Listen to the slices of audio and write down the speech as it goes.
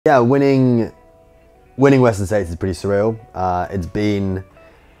Yeah, winning Western States is pretty surreal. It's been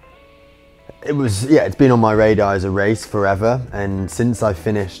on my radar as a race forever, and since I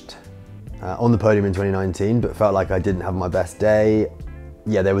finished on the podium in 2019, but felt like I didn't have my best day,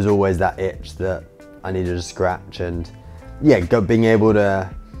 yeah, there was always that itch that I needed to scratch, and yeah, being able to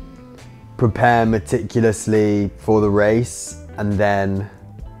prepare meticulously for the race and then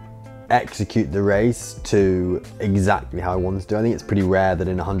execute the race to exactly how I wanted to. I think it's pretty rare that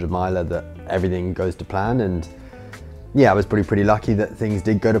in a 100-miler that everything goes to plan, and yeah, I was pretty lucky that things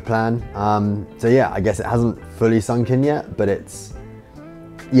did go to plan. So yeah, I guess it hasn't fully sunk in yet, but it's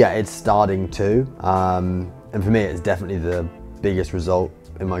starting to. And for me, it's definitely the biggest result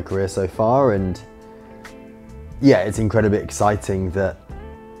in my career so far, and yeah, it's incredibly exciting that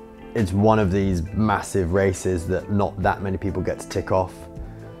it's one of these massive races that not that many people get to tick off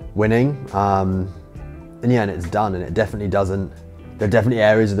winning, and yeah, and it's done, and it definitely doesn't. There are definitely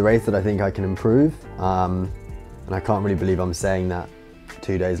areas of the race that I think I can improve, and I can't really believe I'm saying that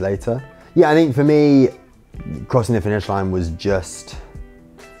 2 days later. Yeah, I think for me, crossing the finish line was just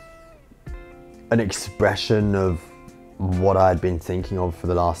an expression of what I had been thinking of for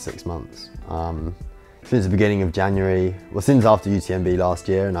the last 6 months. Since the beginning of January, well, since after UTMB last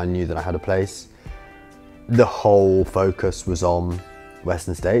year, and I knew that I had a place, the whole focus was on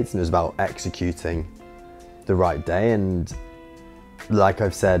Western States, and it was about executing the right day. And like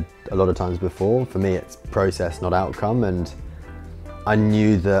I've said a lot of times before, for me it's process, not outcome, and I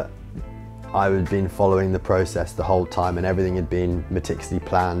knew that I had been following the process the whole time, and everything had been meticulously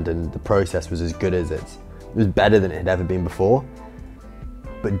planned, and the process was as good as it was better than it had ever been before.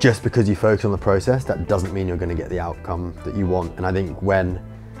 But just because you focus on the process, that doesn't mean you're going to get the outcome that you want. And I think when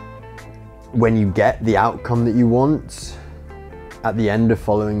you get the outcome that you want at the end of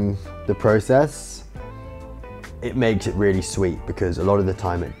following the process, it makes it really sweet, because a lot of the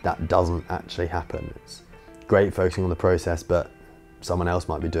time that doesn't actually happen. It's great focusing on the process, but someone else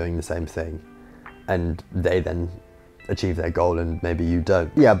might be doing the same thing, and they then achieve their goal and maybe you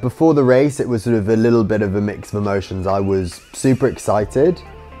don't. Yeah, before the race, it was sort of a little bit of a mix of emotions. I was super excited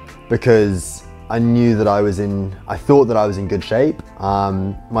because I knew that I thought that I was in good shape.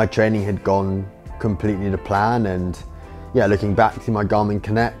 My training had gone completely to plan, and yeah, looking back through my Garmin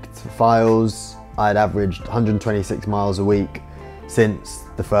Connect files, I had averaged 126 miles a week since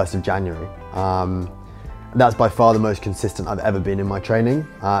the 1st of January. That's by far the most consistent I've ever been in my training,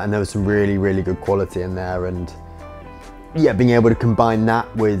 and there was some really good quality in there. And yeah, being able to combine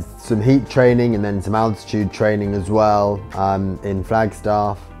that with some heat training and then some altitude training as well, in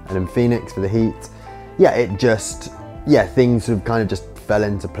Flagstaff and in Phoenix for the heat, yeah, things sort of kind of just fell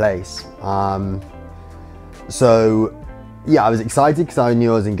into place. So yeah, I was excited because I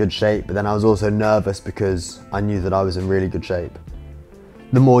knew I was in good shape, but then I was also nervous because I knew that I was in really good shape.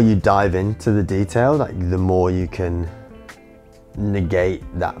 The more you dive into the detail, like the more you can negate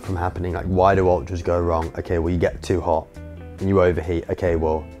that from happening. Like, why do ultras go wrong? Okay, well, you get too hot and you overheat. Okay,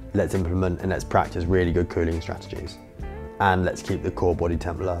 well, let's implement and let's practice really good cooling strategies, and let's keep the core body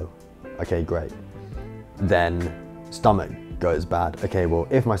temp low. Okay, great. Then stomach goes bad. Okay, well,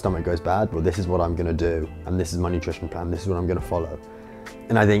 if my stomach goes bad, well, this is what I'm gonna do, and this is my nutrition plan, this is what I'm gonna follow.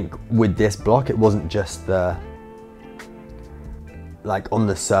 And I think with this block, it wasn't just the, like, on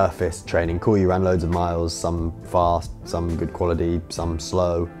the surface training. Cool, you ran loads of miles, some fast, some good quality, some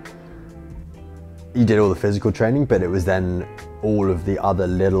slow. You did all the physical training, but it was then all of the other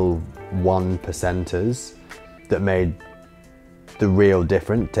little 1%ers that made the real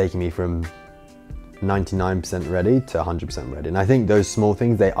difference, taking me from 99% ready to 100% ready. And I think those small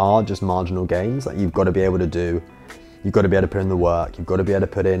things, they are just marginal gains. Like, you've got to be able to put in the work, you've got to be able to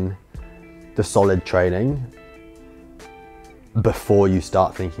put in the solid training before you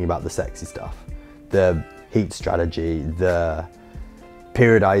start thinking about the sexy stuff. The heat strategy, the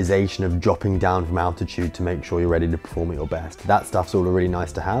periodization of dropping down from altitude to make sure you're ready to perform at your best. That stuff's all really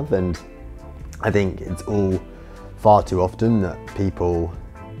nice to have, and I think it's all far too often that people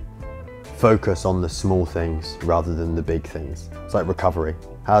focus on the small things rather than the big things. It's like recovery.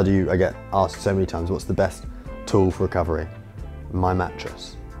 I get asked so many times, what's the best tool for recovery? My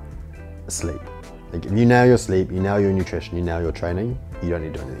mattress. Sleep. Like, if you nail your sleep, you nail your nutrition, you nail your training, you don't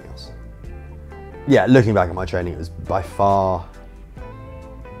need to do anything else. Yeah, looking back at my training, it was by far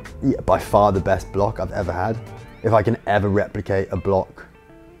the best block I've ever had. If I can ever replicate a block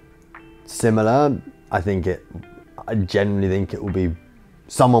similar, I genuinely think it will be,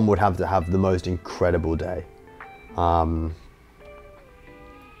 someone would have to have the most incredible day.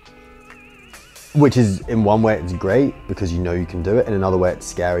 Which is, in one way, it's great because you know you can do it. In another way, it's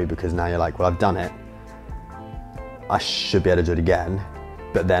scary because now you're like, well, I've done it. I should be able to do it again.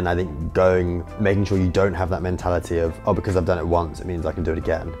 But then I think making sure you don't have that mentality of, oh, because I've done it once, it means I can do it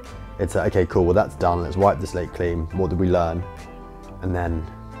again. It's like, okay, cool, well that's done, let's wipe the slate clean, what did we learn? And then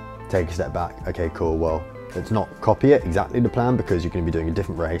take a step back, okay, cool, well, let's not copy it exactly the plan because you're going to be doing a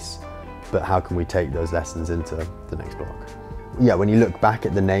different race, but how can we take those lessons into the next block? Yeah, when you look back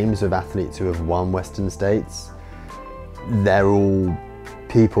at the names of athletes who have won Western States, they're all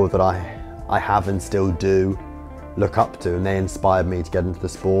people that I have and still do look up to, and they inspired me to get into the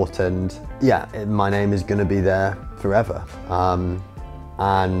sport. And yeah, my name is going to be there forever.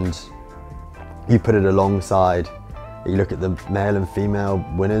 And you put it alongside, you look at the male and female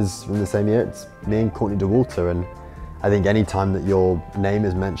winners from the same year, it's me and Courtney Dauwalter. And I think any time that your name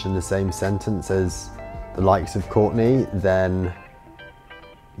is mentioned in the same sentence as the likes of Courtney, then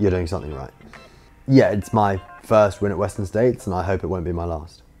you're doing something right. Yeah, it's my first win at Western States, and I hope it won't be my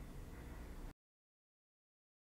last.